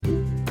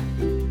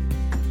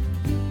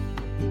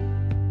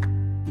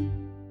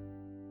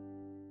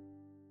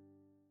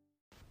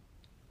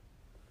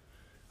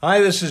Hi,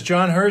 this is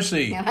John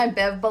Hersey. And I'm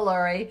Bev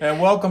Belluri.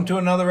 And welcome to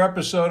another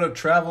episode of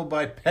Travel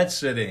by Pet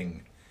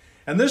Sitting.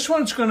 And this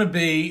one's going to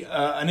be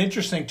an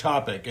interesting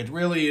topic. It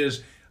really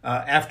is,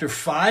 after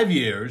 5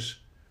 years,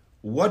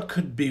 what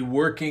could be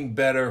working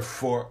better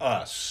for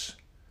us?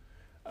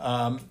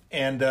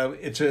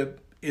 It's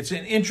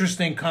an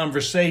interesting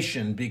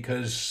conversation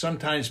because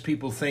sometimes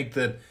people think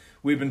that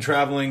we've been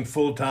traveling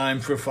full-time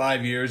for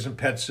 5 years and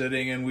pet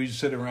sitting, and we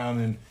sit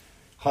around and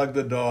hug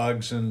the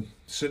dogs and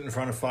sit in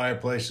front of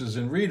fireplaces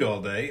and read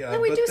all day.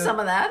 We do some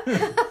of that.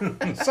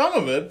 Some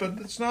of it, but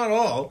it's not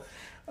all.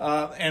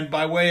 And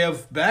by way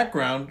of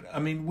background, I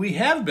mean, we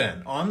have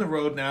been on the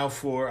road now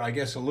for, I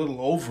guess, a little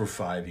over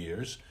 5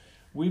 years.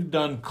 We've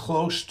done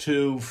close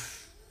to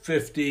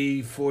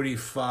 50,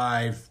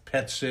 45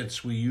 pet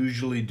sits. We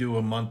usually do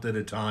a month at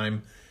a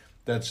time.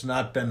 That's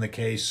not been the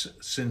case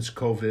since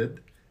COVID.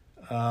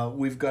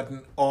 We've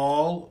gotten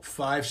all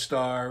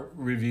 5-star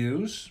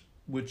reviews,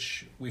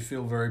 which we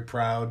feel very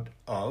proud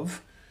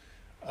of.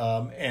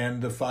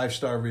 And the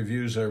 5-star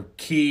reviews are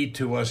key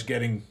to us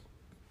getting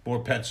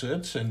more pet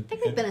sits. And I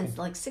think we've been in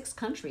like 6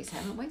 countries,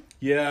 haven't we?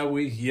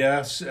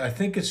 Yes. I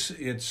think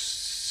it's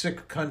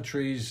 6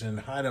 countries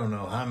and I don't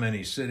know how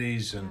many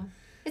cities. And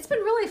it's been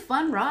really a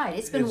fun ride.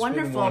 It's been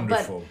wonderful.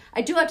 But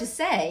I do have to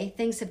say,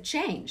 things have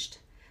changed.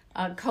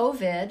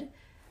 COVID.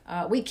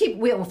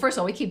 First of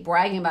all, we keep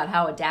bragging about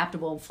how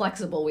adaptable and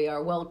flexible we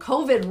are. Well,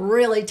 COVID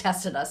really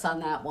tested us on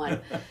that one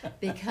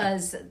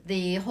because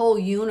the whole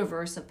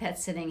universe of pet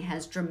sitting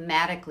has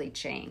dramatically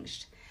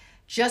changed.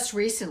 Just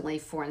recently,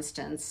 for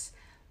instance,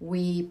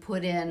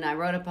 I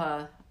wrote up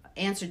a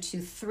answer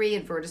to 3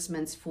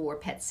 advertisements for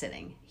pet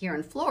sitting here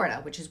in Florida,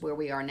 which is where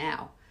we are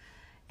now.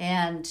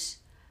 And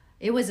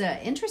it was an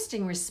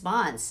interesting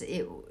response.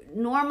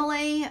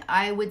 Normally,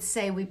 I would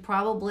say we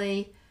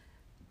probably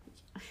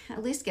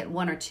at least get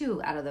 1 or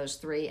 2 out of those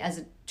 3. As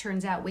it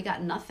turns out, we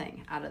got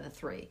nothing out of the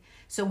 3.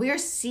 So we're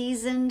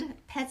seasoned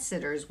pet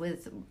sitters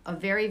with a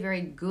very,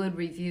 very good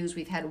reviews.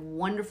 We've had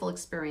wonderful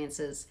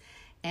experiences,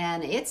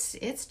 and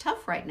it's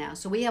tough right now.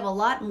 So we have a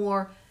lot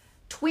more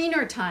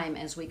tweener time,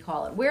 as we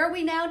call it. Where are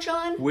we now,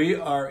 John? We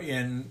are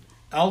in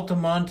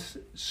Altamont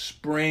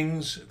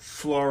Springs,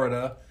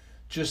 Florida,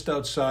 just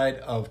outside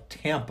of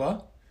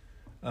Tampa.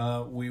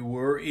 We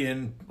were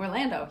in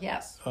Orlando,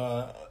 yes.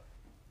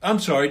 I'm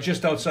sorry,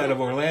 just outside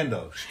of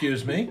Orlando.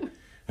 Excuse me.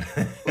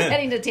 We're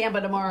heading to Tampa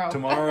tomorrow.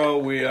 Tomorrow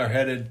we are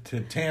headed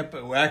to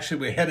Tampa. We're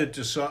headed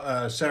to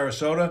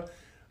Sarasota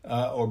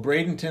or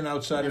Bradenton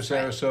outside of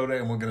Sarasota, right.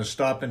 And we're going to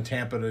stop in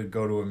Tampa to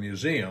go to a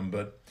museum.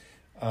 But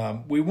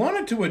we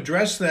wanted to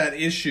address that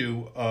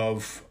issue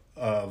of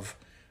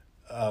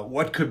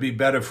what could be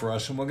better for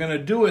us, and we're going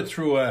to do it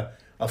through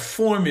a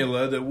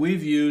formula that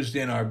we've used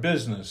in our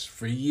business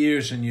for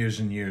years and years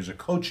and years, a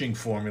coaching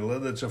formula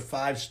that's a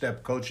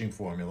 5-step coaching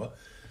formula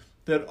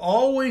that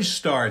always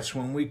starts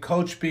when we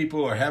coach people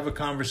or have a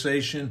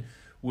conversation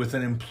with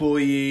an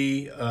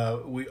employee.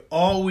 We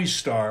always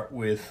start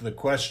with the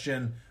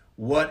question,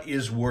 what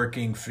is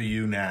working for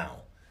you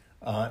now?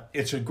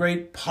 It's a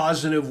great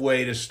positive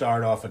way to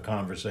start off a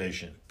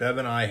conversation. Bev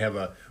and I have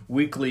a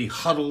weekly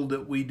huddle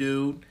that we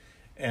do,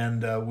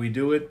 and we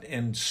do it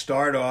and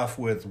start off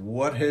with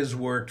what has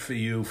worked for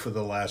you for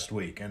the last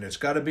week. And it's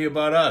got to be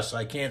about us.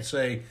 I can't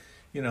say,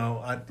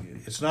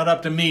 it's not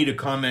up to me to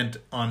comment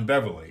on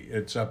Beverly.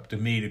 It's up to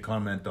me to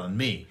comment on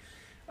me.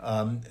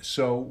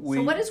 So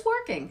what is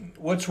working?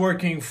 What's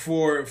working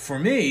for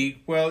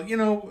me? Well,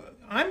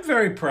 I'm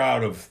very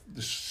proud of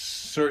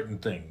certain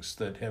things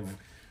that have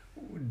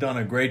done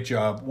a great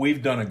job.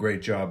 We've done a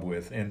great job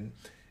with, and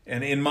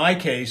in my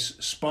case,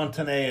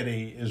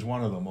 spontaneity is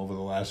one of them over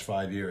the last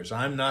 5 years.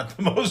 I'm not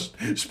the most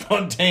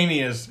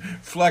spontaneous,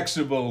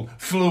 flexible,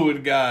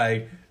 fluid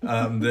guy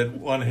that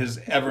one has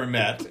ever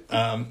met.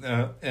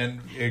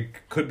 And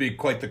it could be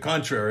quite the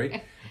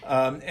contrary.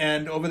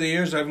 And over the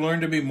years, I've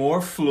learned to be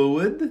more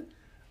fluid.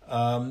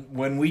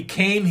 When we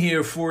came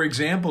here, for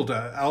example,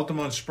 to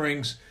Altamont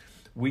Springs,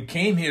 we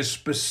came here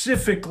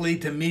specifically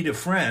to meet a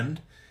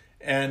friend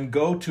and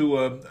go to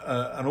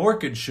an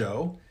orchid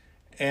show.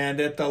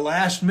 And at the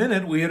last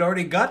minute, we had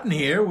already gotten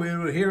here. We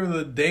were here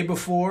the day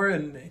before,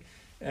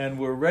 and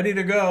we're ready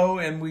to go.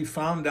 And we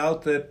found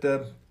out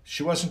that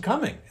she wasn't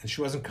coming. And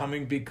she wasn't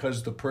coming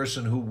because the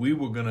person who we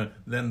were going to,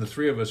 then the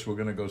 3 of us were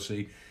going to go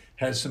see,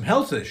 has some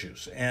health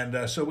issues.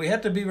 And so we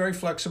had to be very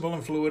flexible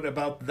and fluid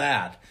about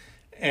that.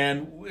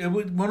 And it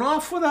went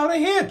off without a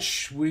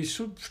hitch. We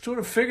sort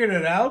of figured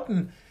it out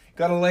and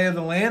got a lay of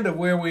the land of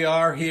where we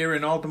are here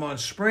in Altamont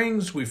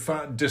Springs. We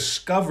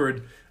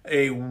discovered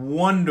a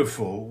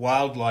wonderful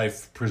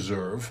wildlife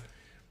preserve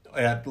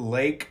at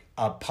Lake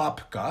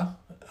Apopka.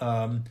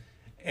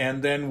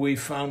 And then we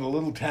found a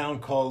little town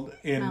called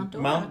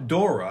Mount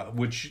Dora,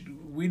 which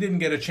we didn't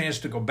get a chance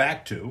to go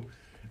back to.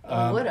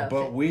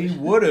 But we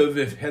would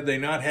have had they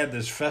not had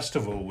this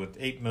festival with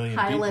 8 million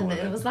people in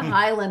it. It was the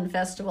Highland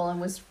Festival and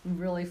was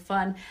really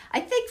fun. I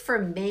think for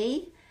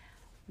me,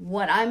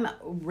 what I'm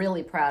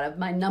really proud of,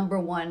 my number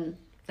one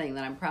thing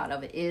that I'm proud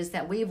of, is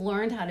that we've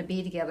learned how to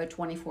be together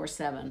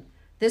 24/7.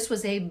 This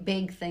was a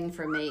big thing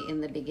for me in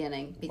the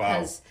beginning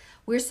because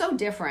we're so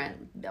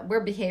different.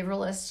 We're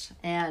behavioralists,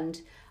 and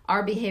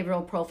our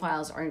behavioral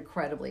profiles are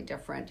incredibly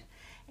different.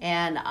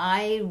 And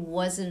I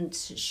wasn't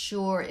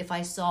sure if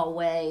I saw a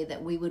way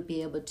that we would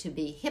be able to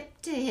be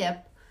hip to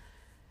hip,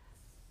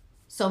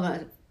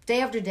 so day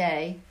after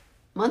day,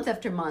 month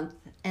after month,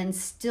 and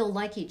still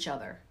like each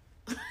other.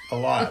 A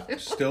lot.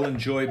 Still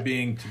enjoy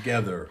being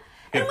together,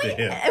 hip to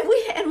hip. And we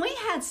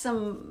had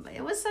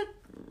it was a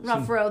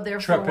rough road there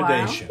for a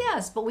while.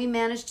 Yes, but we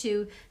managed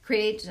to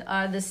create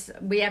this.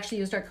 We actually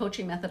used our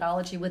coaching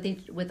methodology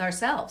with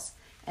ourselves,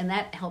 and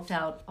that helped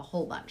out a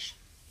whole bunch.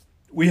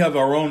 We have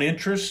our own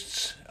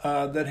interests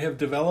that have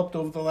developed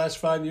over the last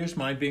 5 years,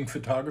 mine being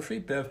photography.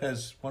 Bev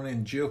has one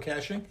in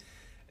geocaching.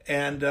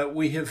 And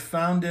we have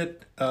found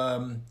it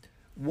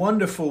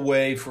wonderful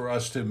way for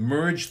us to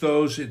merge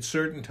those at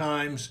certain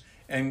times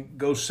and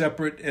go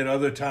separate at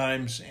other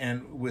times,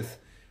 and with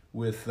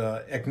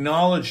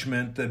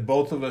acknowledgement that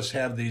both of us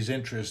have these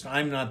interests.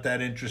 I'm not that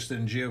interested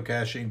in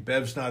geocaching.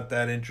 Bev's not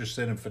that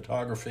interested in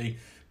photography,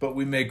 but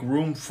we make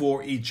room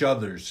for each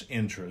other's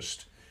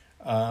interest.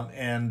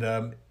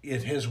 And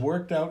it has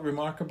worked out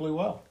remarkably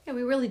well. Yeah,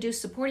 we really do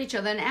support each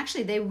other. And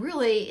actually, they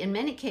really, in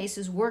many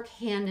cases, work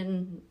hand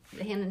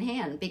in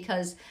hand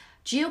because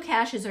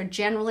geocaches are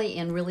generally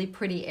in really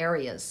pretty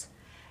areas.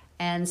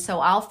 And so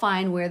I'll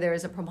find where there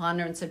is a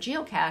preponderance of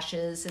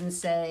geocaches and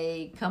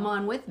say, come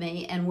on with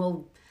me,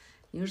 and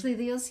usually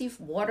they'll see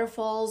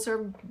waterfalls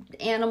or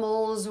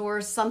animals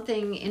or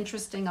something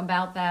interesting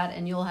about that,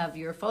 and you'll have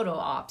your photo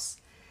ops.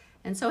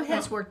 And so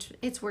it's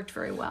worked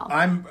very well.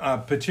 I'm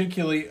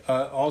particularly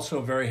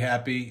also very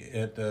happy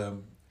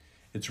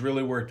it's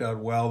really worked out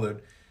well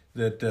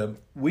that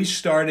we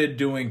started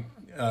doing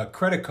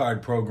credit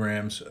card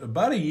programs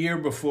about a year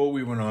before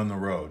we went on the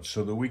road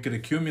so that we could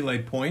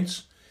accumulate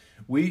points.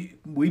 We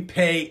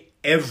pay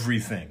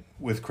everything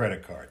with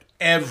credit card.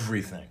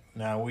 Everything.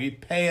 Now, we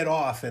pay it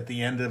off at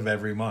the end of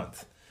every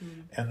month.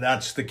 And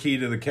that's the key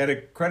to the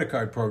credit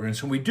card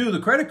programs. And we do the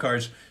credit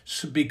cards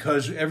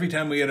because every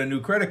time we get a new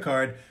credit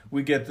card,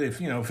 we get the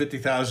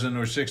 50,000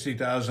 or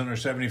 60,000 or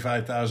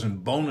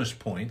 75,000 bonus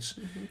points.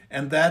 Mm-hmm.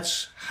 And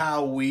that's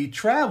how we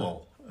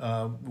travel.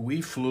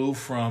 We flew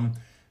from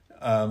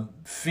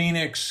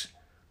Phoenix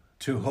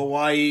to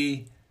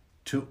Hawaii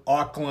to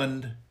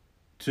Auckland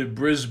to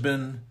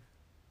Brisbane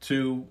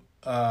to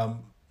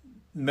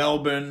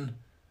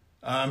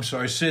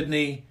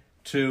Sydney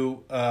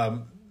to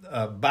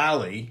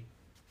Bali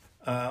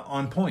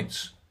on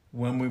points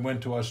when we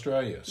went to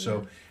Australia.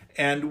 So,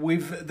 and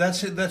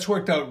that's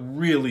worked out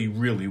really,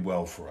 really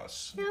well for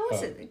us. Yeah, it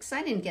was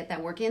exciting to get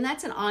that working, and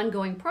that's an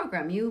ongoing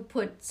program. You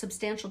put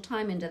substantial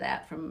time into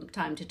that from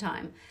time to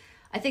time.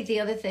 I think the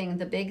other thing,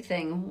 the big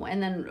thing,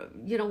 and then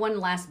one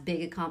last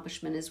big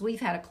accomplishment is we've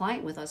had a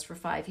client with us for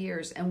 5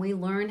 years, and we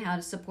learned how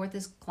to support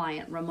this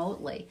client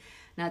remotely.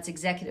 Now it's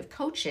executive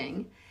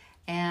coaching,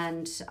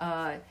 and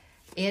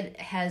it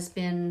has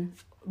been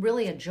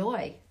really a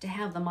joy to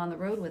have them on the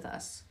road with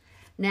us.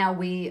 Now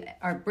we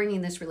are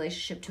bringing this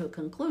relationship to a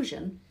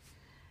conclusion,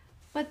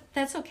 but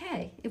that's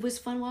okay. It was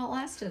fun while it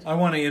lasted. I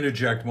want to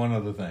interject one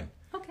other thing.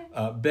 Okay.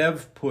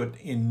 Bev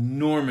put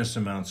enormous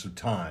amounts of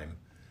time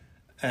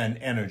and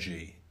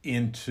energy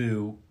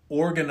into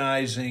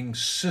organizing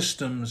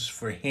systems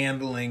for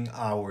handling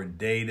our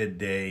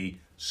day-to-day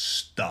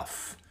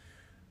stuff.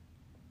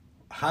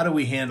 How do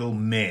we handle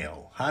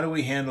mail? How do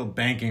we handle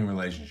banking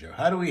relationships?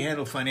 How do we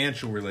handle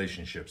financial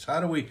relationships?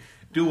 How do we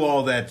do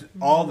all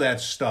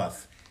that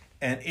stuff?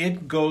 And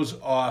it goes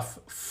off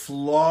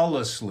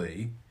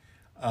flawlessly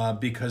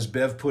because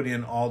Bev put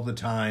in all the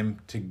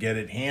time to get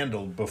it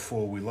handled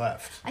before we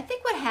left. I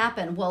think what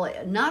happened, well,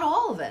 not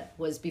all of it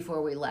was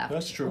before we left.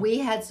 That's true. We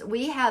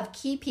have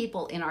key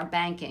people in our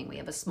banking. We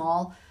have a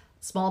small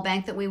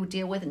bank that we would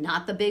deal with,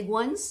 not the big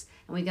ones.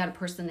 And we got a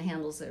person that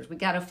handles theirs. We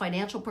got a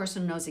financial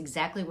person who knows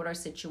exactly what our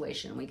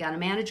situation. We got a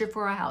manager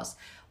for our house.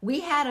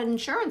 We had an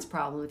insurance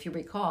problem, if you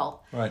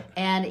recall. Right.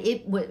 And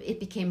it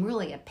became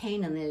really a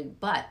pain in the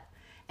butt.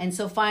 And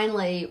so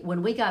finally,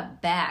 when we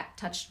got back,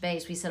 touched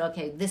base, we said,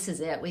 okay, this is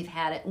it. We've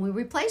had it. And we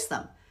replaced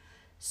them.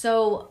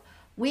 So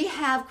we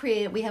have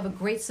a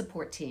great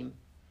support team.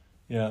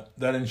 Yeah,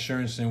 that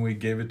insurance thing, we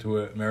gave it to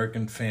an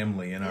American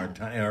family in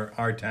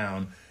our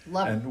town.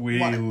 We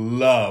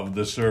love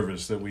the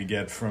service that we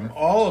get from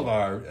all of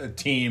our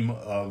team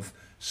of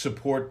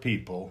support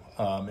people.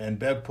 And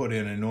Bev put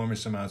in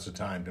enormous amounts of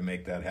time to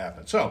make that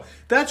happen. So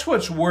that's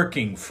what's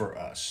working for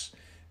us.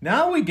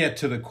 Now we get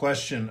to the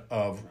question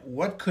of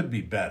what could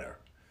be better.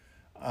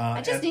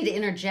 I just need to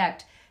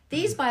interject.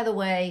 These, by the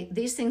way,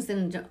 these things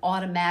didn't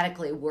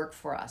automatically work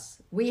for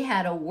us. We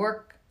had to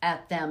work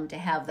at them to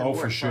have them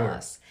work for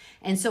us.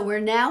 And so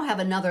we now have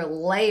another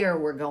layer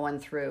we're going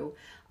through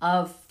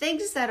of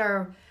things that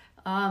are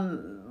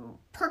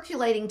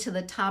percolating to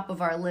the top of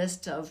our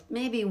list of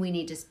maybe we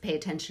need to pay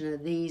attention to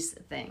these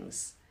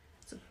things.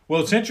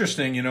 Well, it's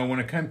interesting, when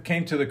it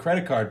came to the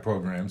credit card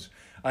programs,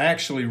 I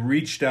actually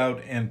reached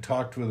out and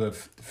talked with a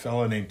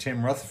fellow named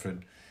Tim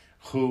Rutherford,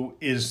 who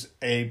is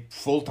a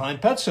full-time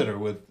pet sitter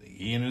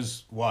he and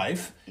his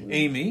wife,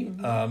 Amy,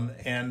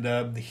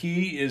 and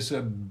he is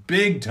a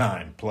big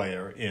time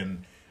player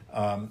in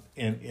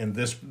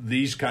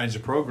these kinds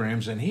of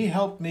programs, and he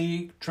helped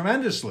me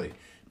tremendously.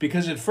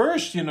 Because at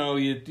first,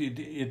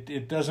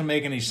 it doesn't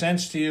make any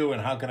sense to you,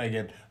 and how can I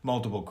get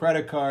multiple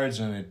credit cards?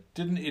 And it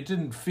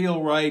didn't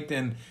feel right,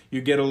 and you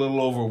get a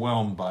little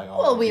overwhelmed by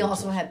all. Well, we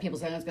also had people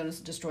saying it's going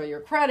to destroy your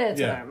credits,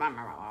 and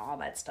all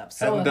that stuff.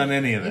 So haven't done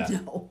any of that.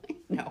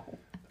 No.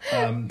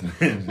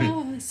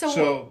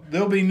 So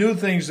there'll be new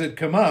things that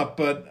come up,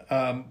 but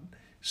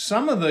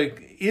some of the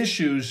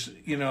issues,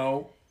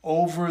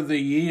 over the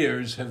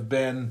years have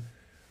been.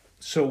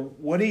 So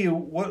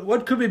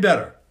what could be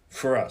better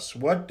for us?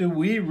 What do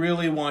we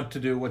really want to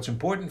do? What's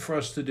important for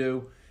us to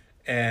do?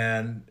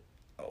 And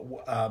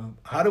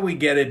how do we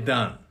get it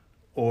done?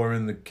 Or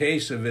in the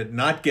case of it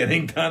not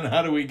getting done,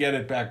 how do we get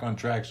it back on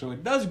track so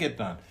it does get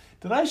done?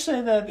 Did I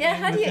say that? Yeah,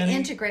 how do you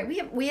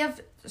integrate? We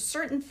have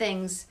certain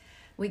things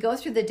we go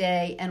through the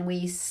day and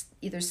we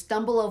either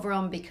stumble over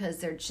them because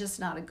they're just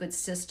not a good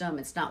system,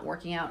 it's not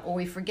working out, or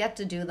we forget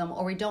to do them,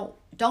 or we don't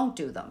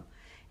do them.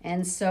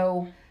 And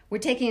so we're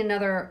taking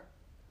another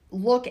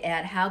look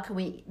at how can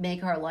we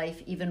make our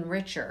life even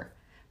richer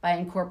by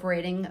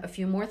incorporating a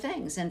few more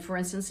things. And for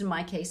instance, in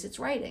my case, it's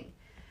writing.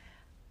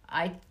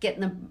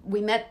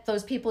 We met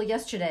those people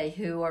yesterday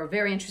who are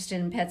very interested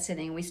in pet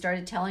sitting. We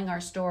started telling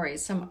our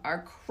stories, some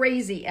are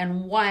crazy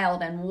and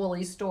wild and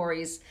woolly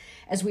stories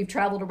as we've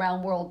traveled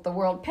around the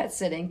world pet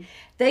sitting.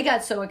 They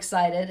got so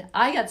excited.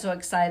 I got so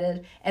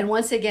excited. And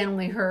once again,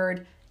 we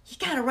heard, you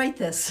got to write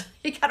this.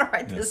 You got to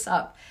write this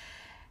up.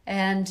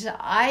 And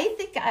I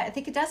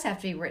think it does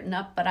have to be written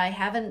up, but I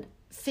haven't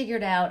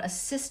figured out a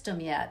system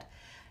yet.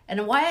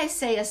 And why I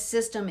say a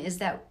system is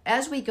that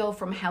as we go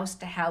from house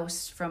to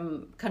house,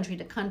 from country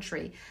to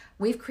country,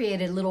 we've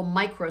created little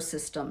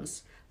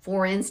microsystems.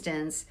 For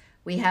instance,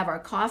 we have our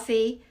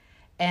coffee,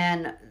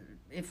 and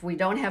if we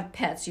don't have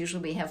pets,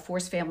 usually we have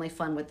Forced Family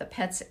Fun with the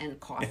pets and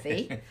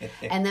coffee,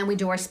 and then we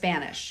do our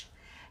Spanish.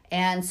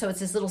 And so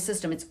it's this little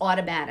system, it's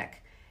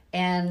automatic.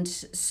 And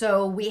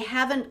so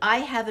I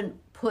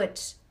haven't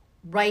put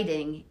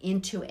writing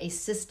into a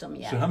system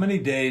yet. So how many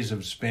days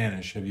of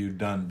Spanish have you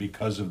done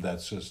because of that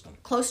system?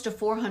 Close to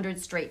 400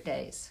 straight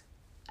days.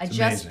 I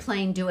just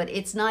plain do it.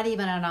 It's not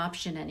even an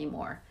option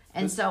anymore.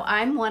 And so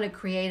I want to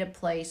create a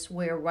place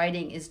where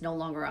writing is no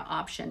longer an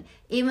option,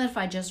 even if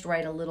I just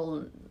write a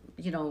little,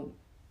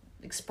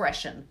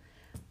 expression,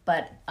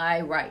 but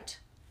I write.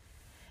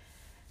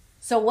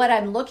 So what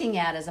I'm looking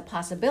at as a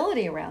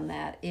possibility around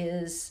that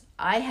is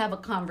I have a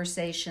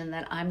conversation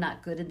that I'm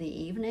not good in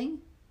the evening,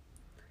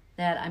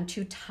 that I'm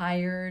too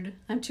tired,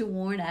 I'm too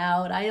worn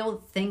out, I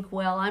don't think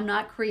well, I'm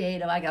not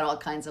creative. I got all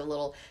kinds of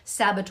little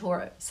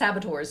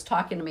saboteurs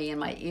talking to me in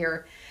my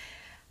ear.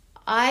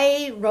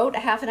 I wrote a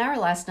half an hour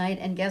last night,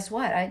 and guess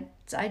what? I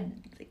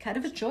kind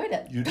of enjoyed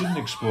it. You didn't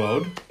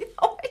explode.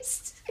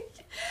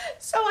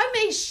 So I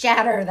may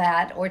shatter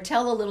that or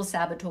tell the little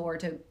saboteur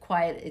to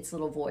quiet its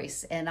little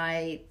voice, and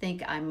I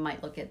think I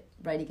might look at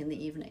writing in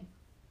the evening.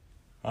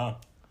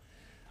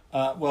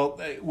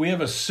 Well, we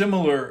have a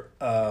similar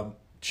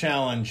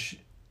challenge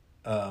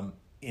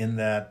in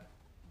that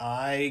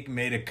I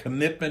made a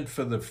commitment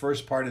for the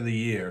first part of the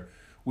year.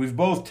 We've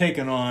both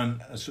taken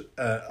on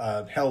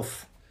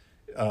health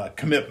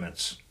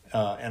commitments,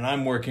 and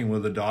I'm working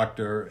with a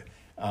doctor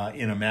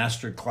in a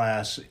master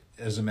class,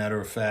 as a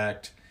matter of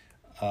fact,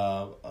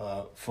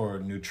 for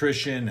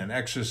nutrition and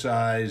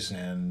exercise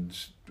and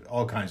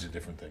all kinds of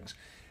different things.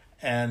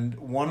 And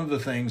one of the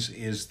things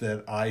is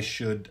that I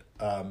should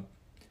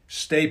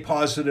stay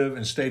positive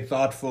and stay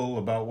thoughtful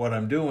about what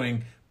I'm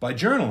doing by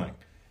journaling.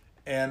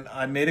 And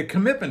I made a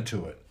commitment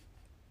to it.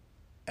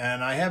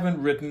 And I haven't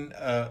written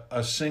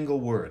a single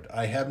word.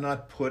 I have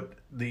not put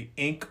the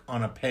ink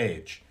on a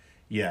page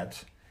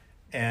yet.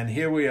 And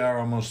here we are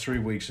almost 3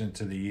 weeks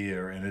into the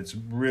year, and it's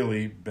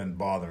really been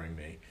bothering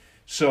me.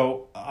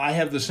 So I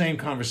have the same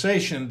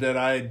conversation that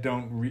I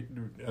don't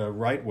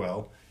write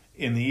well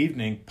in the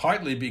evening,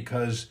 partly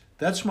because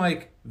that's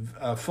my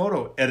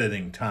photo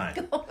editing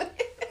time.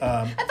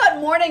 I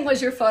thought morning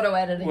was your photo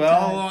editing time.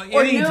 Well,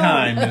 any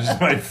time is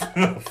my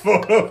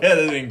photo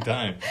editing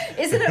time.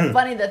 Isn't it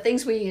funny the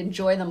things we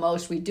enjoy the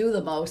most, we do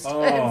the most?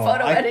 And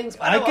photo editing's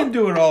one of them. I can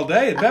do it all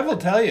day. Bev will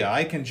tell you,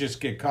 I can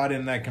just get caught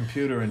in that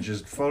computer and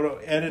just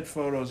edit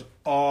photos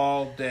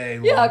all day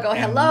long. Yeah, I'll go,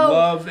 hello. And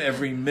love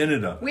every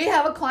minute of it. We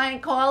have a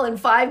client call in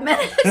 5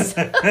 minutes.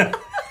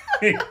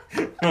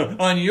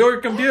 On your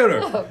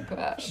computer. Oh,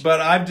 gosh.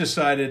 But I've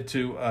decided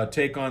to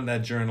take on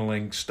that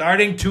journaling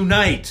starting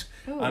tonight.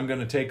 Ooh. I'm going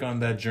to take on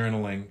that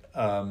journaling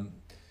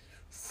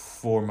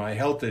for my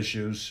health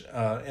issues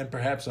and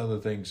perhaps other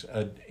things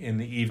in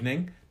the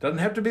evening. Doesn't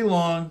have to be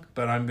long,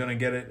 but I'm going to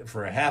get it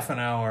for a half an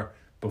hour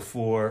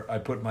before I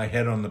put my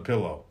head on the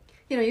pillow.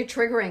 You're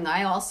triggering.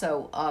 I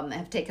also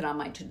have taken on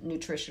my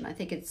nutrition. I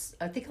think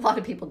a lot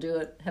of people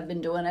have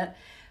been doing it.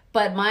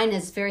 But mine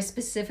is very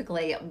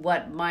specifically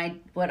what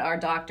our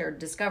doctor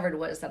discovered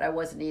was that I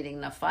wasn't eating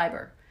enough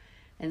fiber.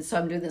 And so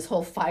I'm doing this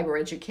whole fiber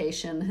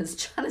education, as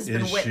John has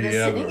been Is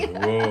witnessing. she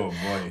ever? Whoa,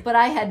 boy. But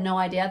I had no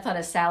idea. I thought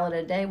a salad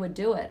a day would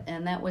do it.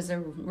 And that was a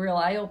real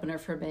eye-opener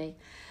for me.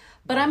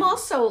 But I'm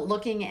also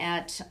looking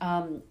at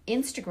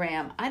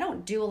Instagram. I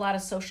don't do a lot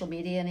of social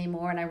media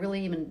anymore, and I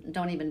really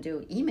don't even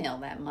do email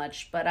that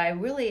much. But I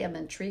really am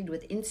intrigued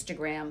with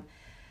Instagram.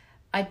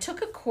 I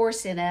took a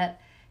course in it,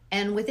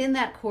 and within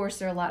that course,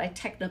 there are a lot of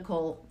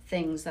technical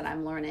things that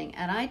I'm learning.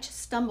 And I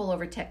just stumble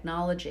over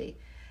technology.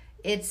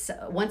 It's,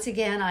 once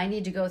again, I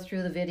need to go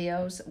through the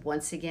videos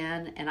once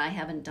again, and I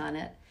haven't done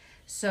it.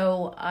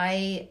 So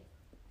I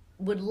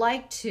would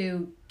like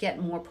to get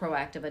more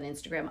proactive on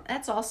Instagram.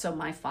 That's also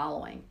my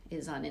following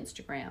is on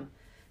Instagram.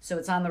 So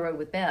it's On the Road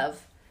with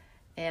Bev,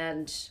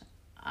 and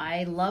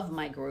I love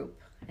my group.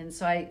 And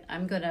so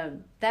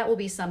that will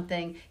be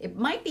something. It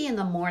might be in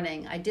the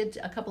morning. I did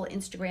a couple of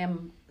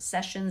Instagram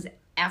sessions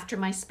after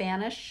my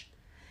Spanish,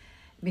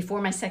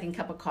 before my second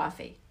cup of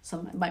coffee. So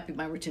it might be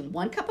my routine.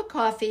 1 cup of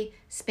coffee,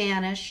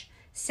 Spanish,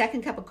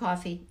 second cup of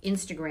coffee,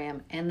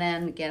 Instagram, and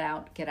then get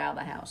out of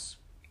the house.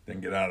 Then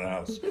get out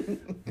of the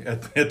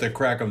house at the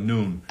crack of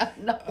noon.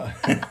 No.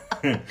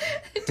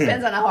 It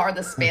depends on how hard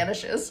the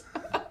Spanish is.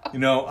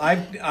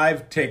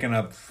 I've taken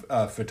up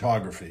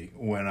photography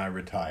when I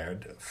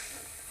retired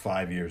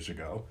 5 years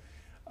ago,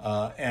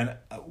 and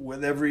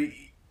with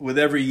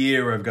every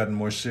year I've gotten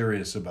more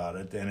serious about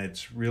it, and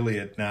it's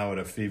really now at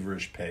a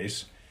feverish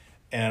pace.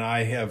 And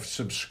I have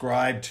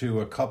subscribed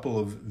to a couple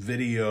of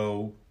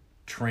video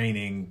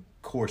training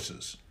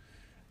courses,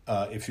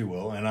 if you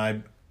will. And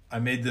I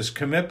made this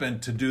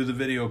commitment to do the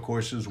video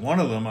courses. One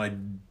of them, I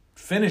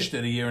finished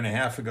it a year and a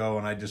half ago,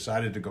 and I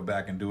decided to go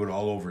back and do it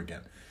all over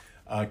again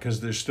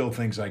because there's still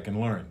things I can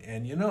learn.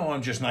 And,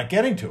 I'm just not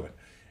getting to it.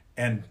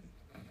 And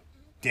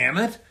damn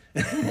it,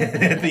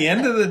 at the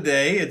end of the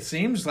day, it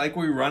seems like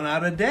we run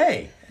out of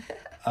day.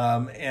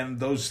 And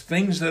those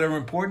things that are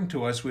important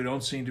to us, we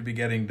don't seem to be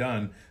getting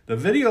done. The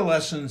video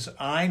lessons,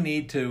 I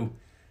need to,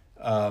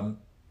 what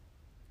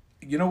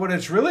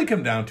it's really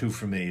come down to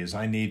for me is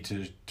I need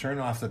to turn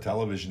off the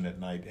television at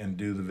night and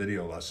do the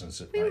video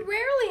lessons at night. We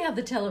rarely have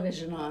the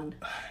television on.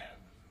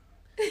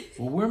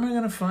 Well, where am I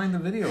going to find the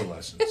video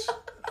lessons?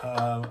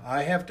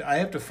 I have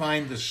to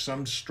find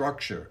some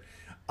structure.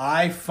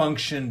 I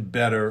function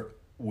better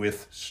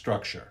with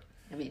structure.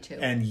 Me too.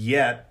 And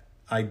yet,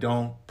 I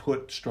don't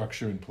put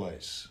structure in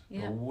place.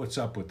 Yeah. Well, what's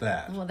up with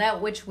that? Well,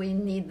 that which we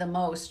need the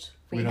most,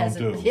 we don't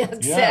do. Yeah,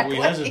 exactly. Yeah, we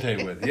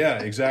hesitate with.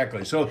 Yeah,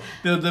 exactly. So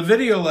the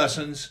video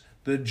lessons,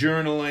 the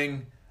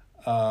journaling,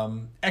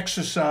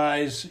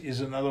 exercise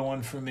is another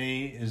one for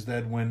me, is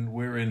that when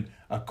we're in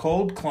a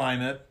cold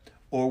climate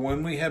or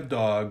when we have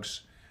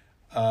dogs,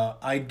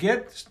 I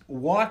get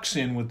walks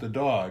in with the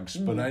dogs,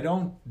 but I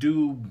don't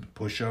do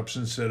push-ups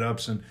and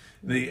sit-ups and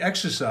the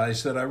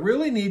exercise that I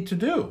really need to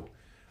do.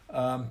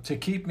 To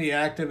keep me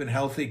active and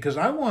healthy, because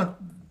I want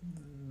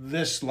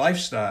this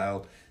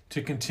lifestyle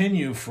to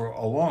continue for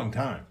a long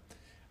time.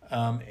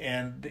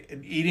 And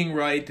eating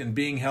right and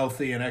being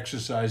healthy and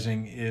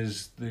exercising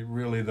is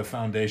really the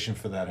foundation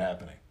for that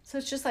happening. So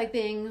it's just like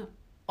being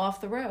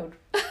off the road.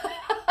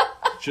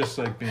 Just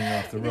like being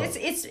off the road. It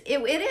is.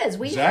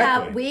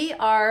 Exactly.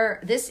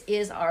 This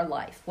is our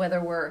life, whether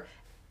we're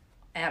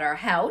at our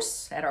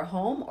house, at our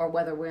home, or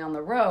whether we're on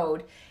the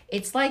road.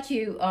 It's like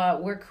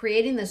we're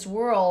creating this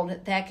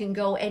world that can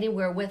go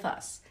anywhere with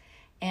us.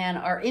 And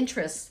our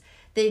interests,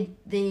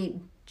 the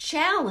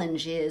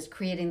challenge is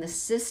creating the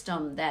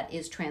system that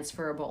is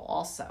transferable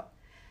also.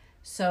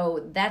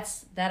 So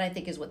that I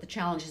think is what the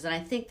challenge is. And I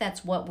think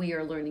that's what we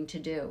are learning to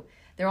do.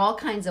 There are all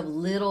kinds of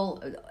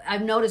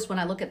I've noticed when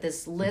I look at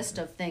this list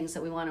of things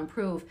that we want to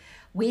improve,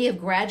 we have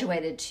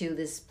graduated to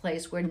this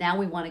place where now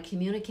we want to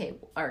communicate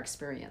our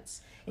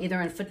experience, either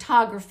in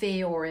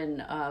photography or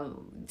in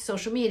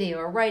social media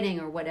or writing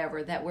or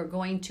whatever, that we're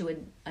going to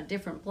a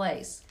different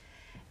place.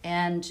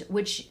 And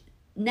which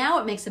now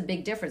it makes a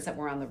big difference that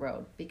we're on the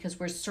road because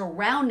we're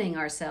surrounding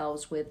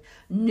ourselves with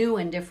new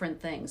and different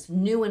things,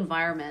 new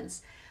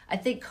environments. I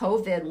think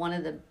COVID, one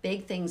of the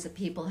big things that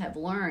people have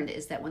learned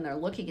is that when they're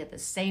looking at the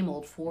same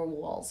old four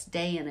walls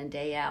day in and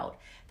day out,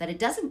 that it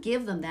doesn't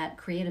give them that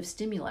creative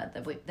stimuli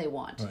that they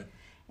want. Right.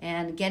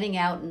 And getting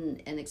out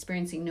and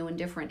experiencing new and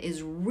different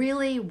is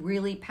really,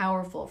 really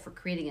powerful for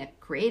creating a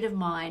creative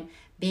mind,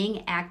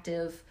 being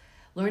active,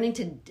 learning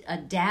to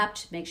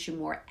adapt makes you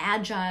more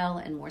agile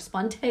and more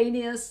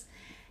spontaneous,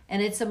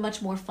 and it's a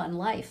much more fun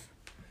life.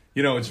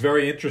 It's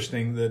very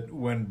interesting that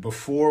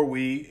before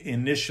we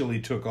initially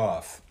took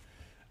off,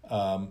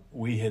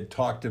 we had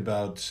talked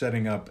about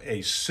setting up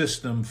a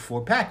system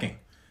for packing.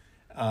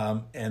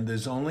 And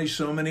there's only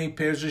so many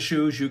pairs of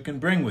shoes you can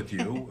bring with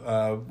you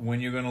when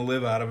you're going to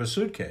live out of a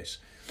suitcase.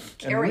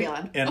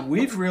 Carry-on. And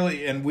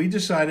we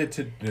decided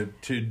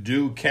to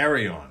do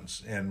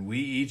carry-ons. And we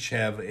each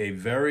have a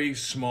very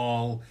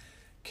small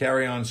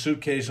carry-on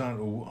suitcase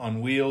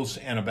on wheels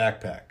and a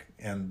backpack.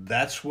 And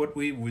that's what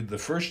the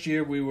first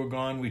year we were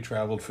gone, we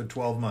traveled for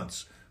 12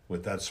 months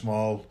with that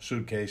small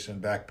suitcase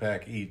and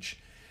backpack each.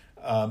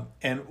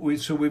 And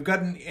we've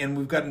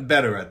gotten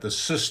better at the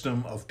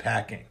system of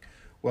packing.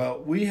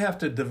 Well, we have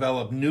to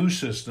develop new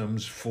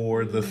systems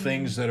for the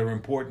things that are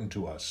important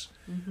to us.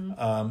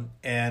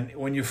 And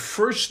when you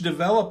first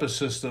develop a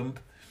system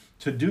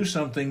to do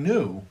something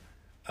new,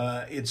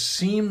 it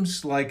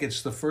seems like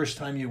it's the first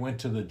time you went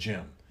to the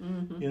gym.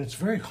 And it's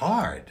very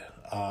hard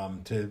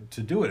to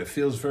do it. It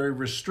feels very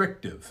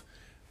restrictive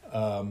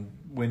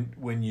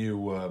when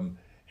you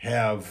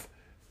have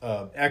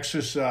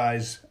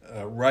exercise,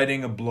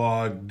 writing a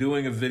blog,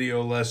 doing a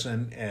video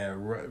lesson,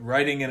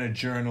 writing in a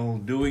journal,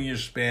 doing your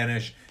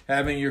Spanish,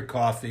 having your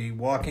coffee,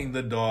 walking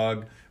the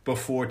dog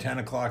before 10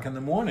 o'clock in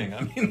the morning.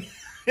 I mean,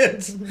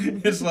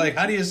 it's like,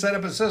 how do you set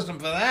up a system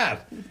for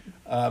that?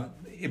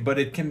 But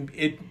it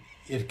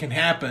can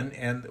happen,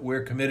 and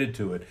we're committed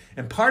to it.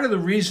 And part of the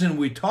reason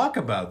we talk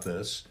about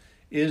this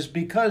is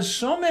because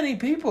so many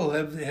people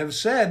have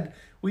said,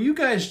 well, you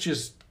guys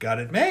just got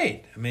it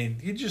made. I mean,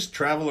 you just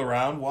travel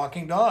around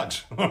walking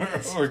dogs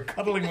or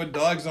cuddling with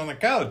dogs on the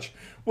couch.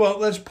 Well,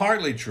 that's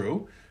partly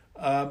true,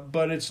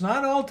 but it's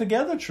not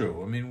altogether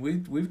true. I mean,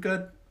 we've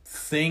got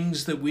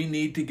things that we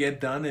need to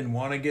get done and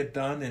want to get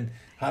done, and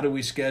how do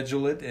we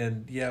schedule it?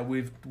 And yeah,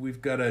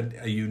 we've got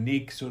a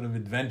unique sort of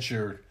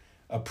adventure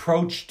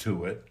approach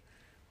to it,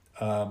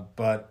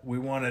 but we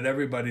wanted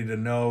everybody to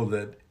know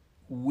that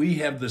we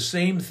have the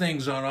same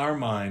things on our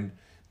mind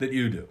that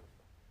you do.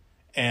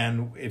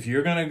 And if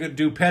you're going to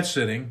do pet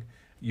sitting,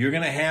 you're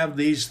going to have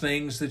these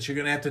things that you're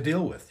going to have to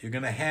deal with. You're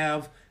going to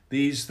have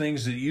these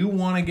things that you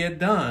want to get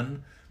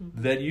done,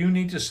 that you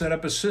need to set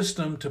up a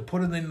system to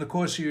put it in the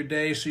course of your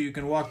day so you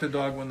can walk the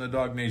dog when the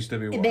dog needs to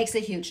be walked. It makes a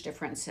huge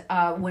difference.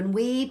 When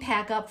we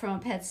pack up from a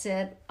pet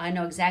sit, I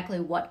know exactly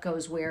what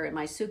goes where in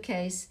my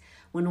suitcase.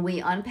 When we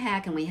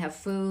unpack and we have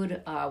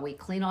food, we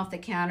clean off the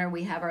counter,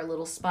 we have our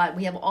little spot.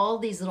 We have all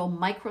these little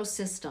micro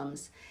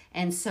systems,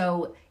 and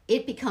so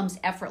it becomes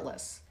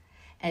effortless.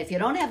 And if you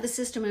don't have the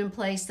system in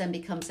place, then it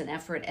becomes an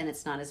effort and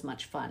it's not as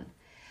much fun.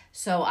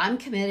 So I'm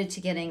committed to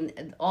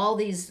getting all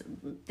these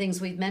things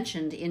we've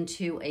mentioned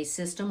into a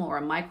system or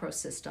a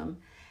microsystem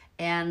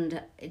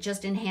and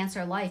just enhance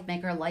our life,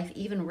 make our life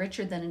even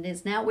richer than it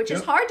is now, which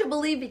is hard to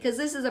believe because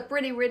this is a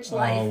pretty rich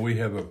life. Oh, we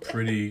have a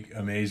pretty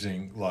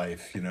amazing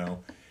life, you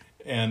know.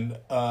 And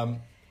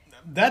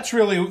that's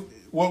really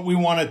what we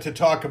wanted to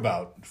talk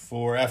about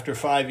for after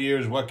 5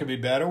 years, what could be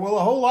better? Well,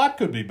 a whole lot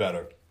could be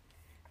better.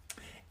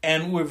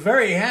 And we're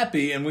very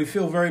happy and we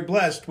feel very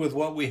blessed with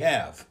what we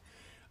have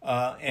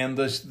and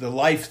the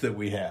life that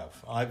we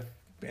have. I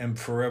am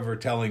forever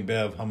telling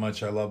Bev how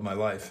much I love my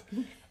life.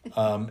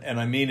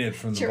 And I mean it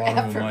from the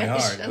bottom of my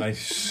heart. I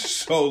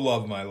so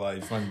love my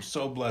life. I'm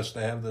so blessed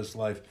to have this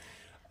life.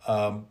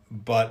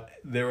 But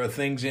there are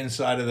things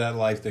inside of that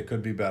life that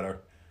could be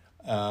better.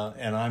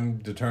 And I'm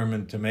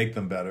determined to make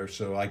them better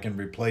so I can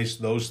replace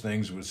those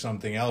things with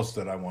something else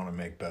that I want to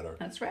make better.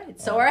 That's right.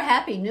 So our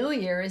Happy New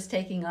Year is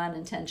taking on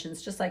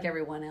intentions just like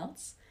everyone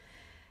else.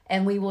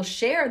 And we will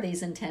share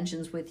these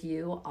intentions with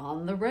you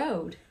on the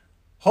road.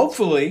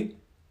 Hopefully,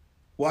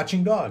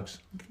 watching dogs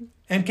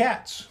and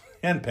cats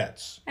and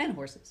pets. And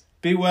horses.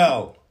 Be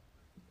well.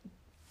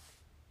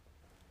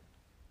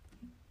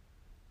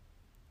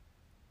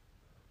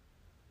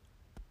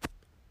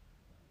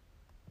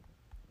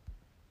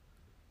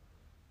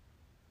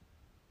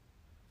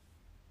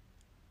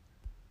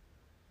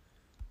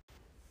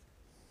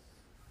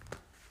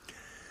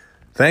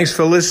 Thanks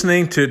for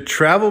listening to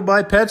Travel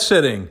by Pet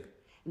Sitting.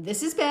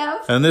 This is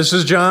Bev. And this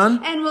is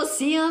John. And we'll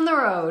see you on the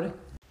road.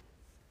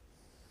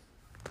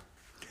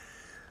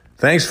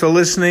 Thanks for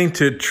listening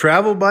to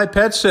Travel by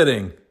Pet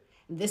Sitting.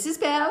 This is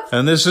Bev.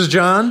 And this is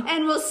John.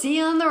 And we'll see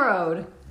you on the road.